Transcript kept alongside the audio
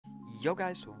Yo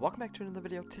guys, welcome back to another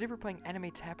video. Today we're playing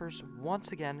Anime Tappers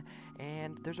once again,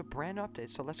 and there's a brand new update,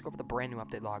 so let's go over the brand new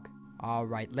update log.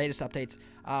 Alright, latest updates.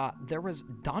 There was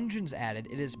dungeons added.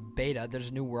 It is beta. There's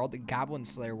a new world, the Goblin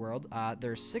Slayer world.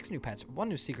 There's 6 new pets, 1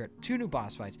 new secret, 2 new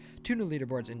boss fights, 2 new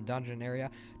leaderboards in dungeon area,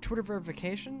 Twitter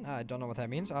verification, don't know what that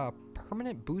means,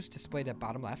 permanent boost displayed at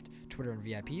bottom left, Twitter and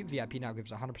VIP. VIP now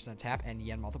gives 100% tap and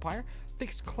yen multiplier,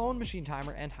 fixed clone machine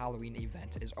timer, and Halloween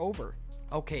event is over.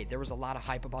 Okay, there was a lot of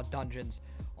hype about dungeons.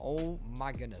 Oh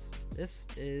my goodness. This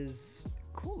is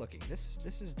cool looking. This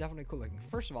is definitely cool looking.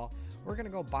 First of all, we're gonna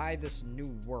go buy this new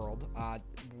world.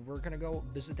 We're gonna go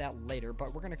visit that later,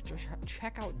 but we're gonna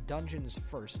check out dungeons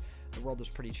first. The world is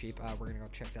pretty cheap. We're gonna go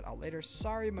check that out later.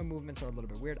 Sorry, my movements are a little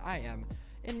bit weird. I am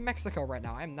in Mexico right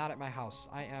now. I'm not at my house.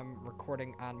 I am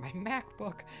recording on my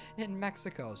MacBook in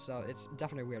Mexico, so it's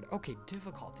definitely weird. Okay,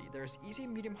 difficulty. There's easy,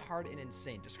 medium, hard, and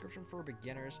insane. Description for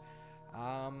beginners.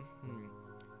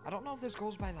 I don't know if this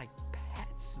goes by like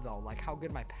pets though, like how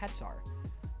good my pets are.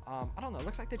 I don't know. It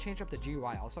looks like they changed up the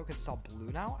GUI. Also, can sell blue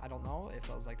now. I don't know if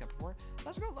it was like that before.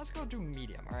 Let's go do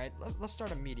medium. All right, let's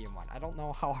start a medium one. I don't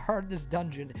know how hard this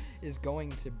dungeon is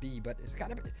going to be, but it's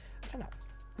gotta be. I don't know.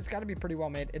 It's gotta be pretty well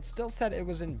made. It still said it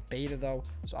was in beta though,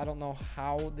 so I don't know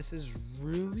how this is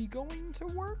really going to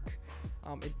work.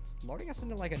 It's loading us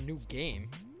into like a new game.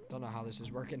 Don't know how this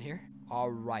is working here. All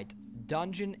right.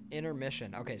 Dungeon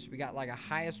intermission. Okay, so we got like a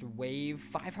highest wave,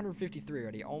 553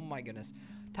 already. Oh my goodness.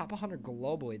 Top 100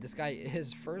 globally. This guy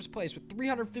is first place with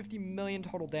 350 million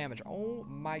total damage. Oh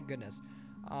my goodness.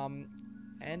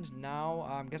 And now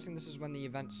I'm guessing this is when the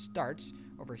event starts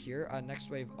over here. Next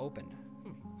wave open.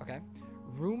 Okay.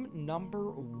 Room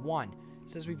number 1.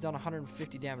 It says we've done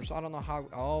 150 damage, so I don't know how.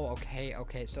 Oh,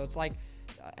 okay. So it's like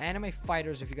Anime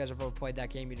Fighters. If you guys have ever played that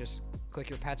game, you just click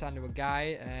your pets onto a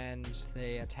guy and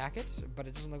they attack it, but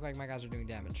it doesn't look like my guys are doing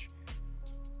damage.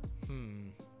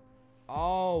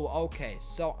 Oh, okay.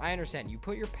 So I understand. You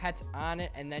put your pets on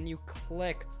it and then you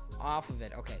click off of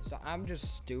it. Okay, so I'm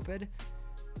just stupid.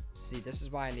 See, this is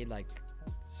why I need like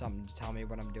something to tell me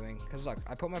what I'm doing. Because look,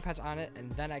 I put my pets on it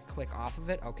and then I click off of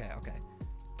it. Okay.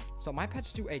 So my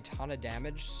pets do a ton of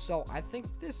damage, so I think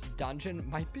this dungeon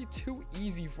might be too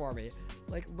easy for me.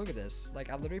 Like, look at this.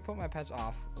 Like, I literally put my pets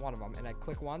off, one of them, and I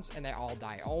click once, and they all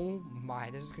die. Oh my,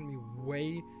 this is gonna be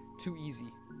way too easy.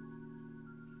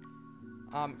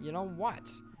 You know what?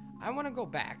 I want to go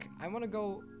back. I want to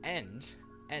go end,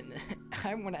 and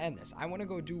I want to end this. I want to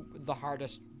go do the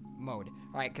hardest mode,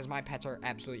 all right? Because my pets are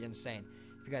absolutely insane.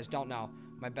 If you guys don't know,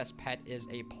 my best pet is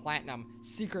a platinum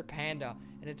secret panda,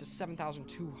 and it does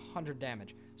 7,200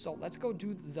 damage. So let's go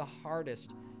do the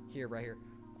hardest here, right here.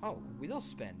 Oh, wheel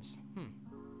spins.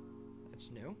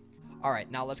 That's new. All right,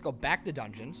 now let's go back to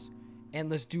dungeons,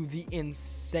 and let's do the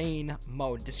insane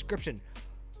mode. Description: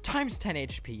 times 10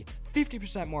 HP,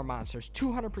 50% more monsters,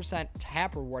 200%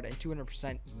 tap reward, and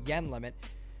 200% yen limit,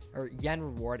 or yen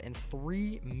reward, and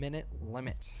 3-minute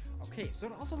limit. Okay, so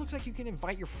it also looks like you can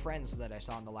invite your friends that I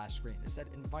saw on the last screen. It said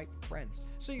invite friends.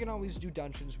 So you can always do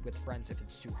dungeons with friends if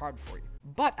it's too hard for you.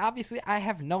 But obviously I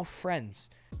have no friends.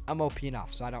 I'm OP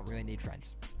enough, so I don't really need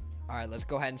friends. All right, let's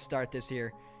go ahead and start this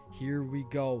here. Here we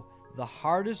go. The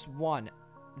hardest one.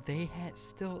 They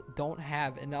still don't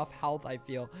have enough health, I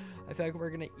feel. I feel like we're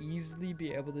going to easily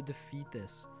be able to defeat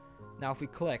this. Now if we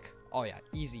click, oh yeah,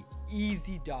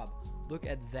 easy dub. Look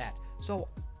at that. So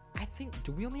I think,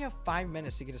 do we only have 5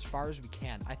 minutes to get as far as we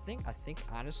can? I think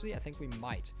honestly, I think we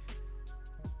might.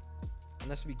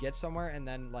 Unless we get somewhere and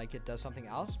then like it does something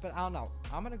else, but I don't know.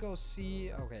 I'm gonna go see.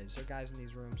 Okay, is there guys in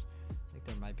these rooms? I think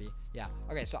there might be. Yeah.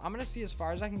 Okay, so I'm gonna see as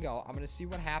far as I can go. I'm gonna see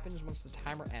what happens once the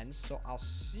timer ends. So I'll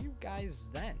see you guys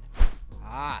then.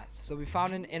 So we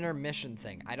found an intermission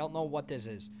thing. I don't know what this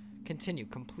is. Continue.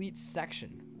 Complete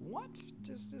section. What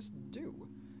does this do?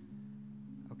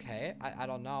 Okay, I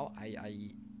don't know.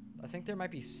 I think there might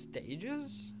be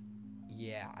stages.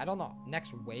 Yeah, I don't know.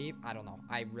 Next wave, I don't know.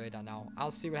 I really don't know.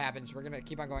 I'll see what happens. We're gonna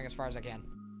keep on going as far as I can.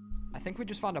 I think we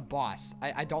just found a boss.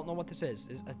 I don't know what this is.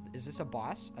 Is this a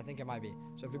boss? I think it might be.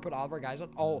 So if we put all of our guys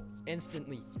on, oh,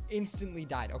 instantly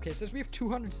died. Okay, it says we have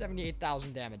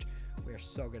 278,000 damage. We are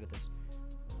so good at this.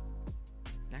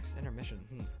 Next intermission.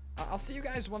 I'll see you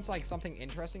guys once like something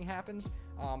interesting happens.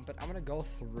 But I'm gonna go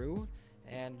through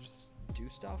and just do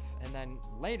stuff, and then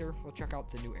later we'll check out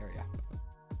the new area.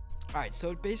 All right,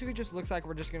 so it basically just looks like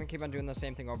we're just gonna keep on doing the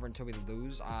same thing over until we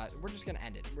lose. We're just gonna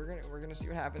end it. We're gonna see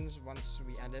what happens once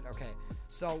we end it. Okay,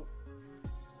 so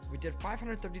We did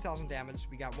 530,000 damage.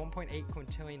 We got 1.8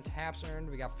 quintillion taps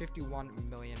earned. We got 51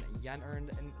 million yen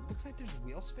earned. And it looks like there's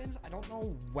wheel spins. I don't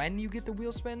know when you get the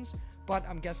wheel spins, but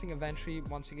I'm guessing eventually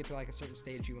once you get to like a certain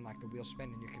stage, you unlock the wheel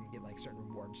spin and you can get like certain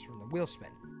rewards from the wheel spin.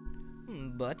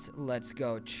 But let's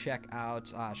go check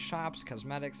out shops,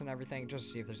 cosmetics, and everything just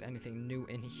to see if there's anything new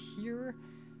in here.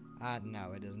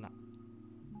 No, it is not.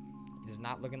 It is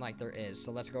not looking like there is.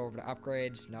 So let's go over to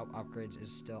upgrades. Nope, upgrades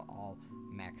is still all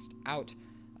maxed out.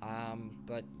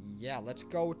 But yeah, let's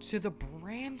go to the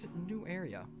brand new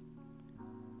area.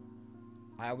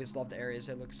 I always love the areas.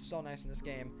 They look so nice in this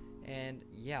game. And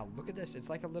yeah, look at this. It's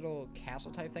like a little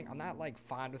castle type thing. I'm not like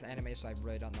fond with anime, so I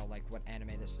really don't know like what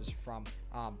anime this is from.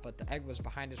 But the egg was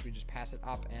behind us. We just passed it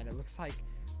up, and it looks like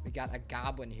we got a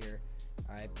goblin here.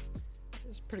 All right,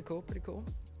 it's pretty cool. Pretty cool.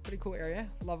 Pretty cool area.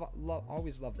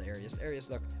 Always love the areas. The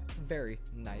areas look very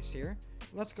nice here.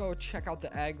 Let's go check out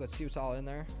the egg. Let's see what's all in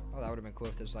there. Oh, that would have been cool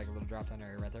if there's like a little drop down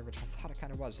area right there, which I thought it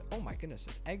kind of was. Oh my goodness,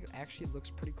 this egg actually looks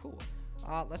pretty cool.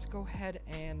 Let's go ahead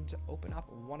and open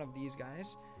up one of these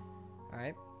guys. All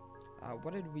right.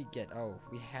 What did we get? Oh,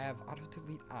 we have auto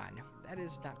delete on. That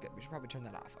is not good. We should probably turn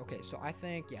that off. Okay, so I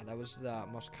think, yeah, that was the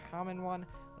most common one.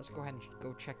 Let's go ahead and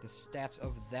go check the stats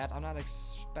of that. I'm not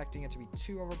expecting it to be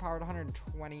too overpowered.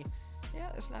 120.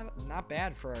 Yeah, it's not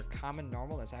bad for a common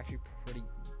normal. That's actually pretty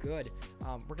good.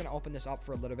 We're going to open this up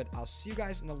for a little bit. I'll see you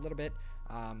guys in a little bit.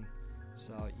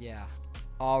 So, yeah.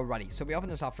 Alrighty. So we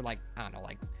opened this up for like, I don't know,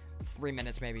 like 3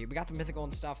 minutes maybe. We got the mythical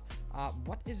and stuff.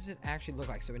 What does it actually look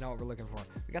like so we know what we're looking for?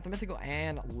 We got the mythical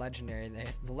and legendary.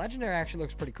 The legendary actually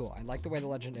looks pretty cool. I like the way the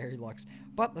legendary looks.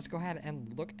 But let's go ahead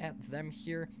and look at them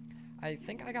here. I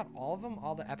think I got all of them,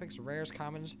 all the epics, rares,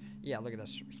 commons. Yeah, look at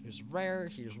this. Here's rare,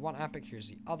 here's one epic, here's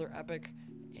the other epic.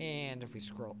 And if we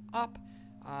scroll up,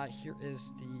 here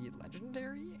is the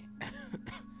legendary.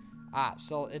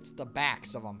 So it's the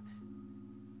backs of them.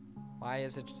 Why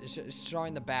is it? It's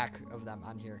showing the back of them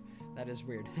on here. That is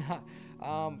weird.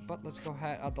 But let's go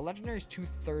ahead. The legendary is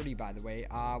 230, by the way.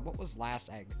 What was last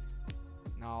egg?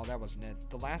 No, that wasn't it.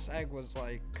 The last egg was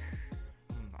like,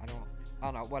 I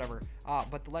don't know, whatever.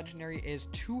 But the legendary is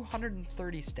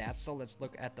 230 stats. So let's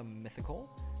look at the mythical.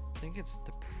 I think it's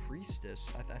the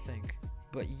priestess. I think.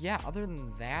 But yeah, other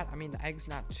than that, I mean, the egg's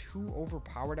not too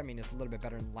overpowered. I mean, it's a little bit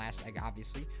better than the last egg,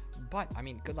 obviously. But, I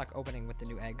mean, good luck opening with the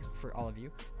new egg for all of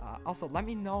you. Also, let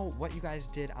me know what you guys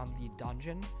did on the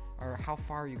dungeon, or how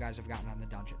far you guys have gotten on the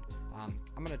dungeon.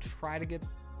 I'm going to try to get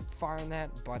far in that,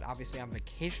 but obviously I'm on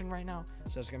vacation right now,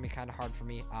 so it's going to be kind of hard for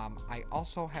me. I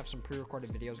also have some pre-recorded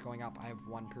videos going up. I have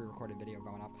one pre-recorded video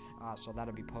going up, so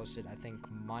that'll be posted, I think,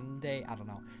 Monday. I don't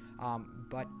know.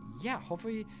 But yeah,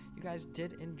 hopefully you guys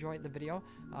did enjoy the video.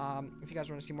 If you guys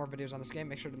want to see more videos on this game,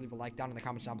 make sure to leave a like down in the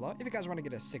comments down below. If you guys want to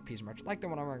get a sick piece of merch like the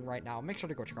one I'm wearing right now, make sure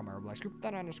to go check out my Roblox group.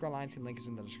 That _ line, the link is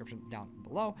in the description down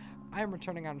below. I am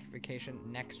returning on vacation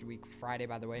next week, Friday,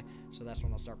 by the way, so that's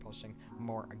when I'll start posting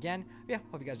more again. Yeah,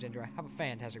 hope you guys did enjoy. Have a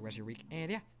fantastic rest of your week, and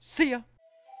yeah, see ya!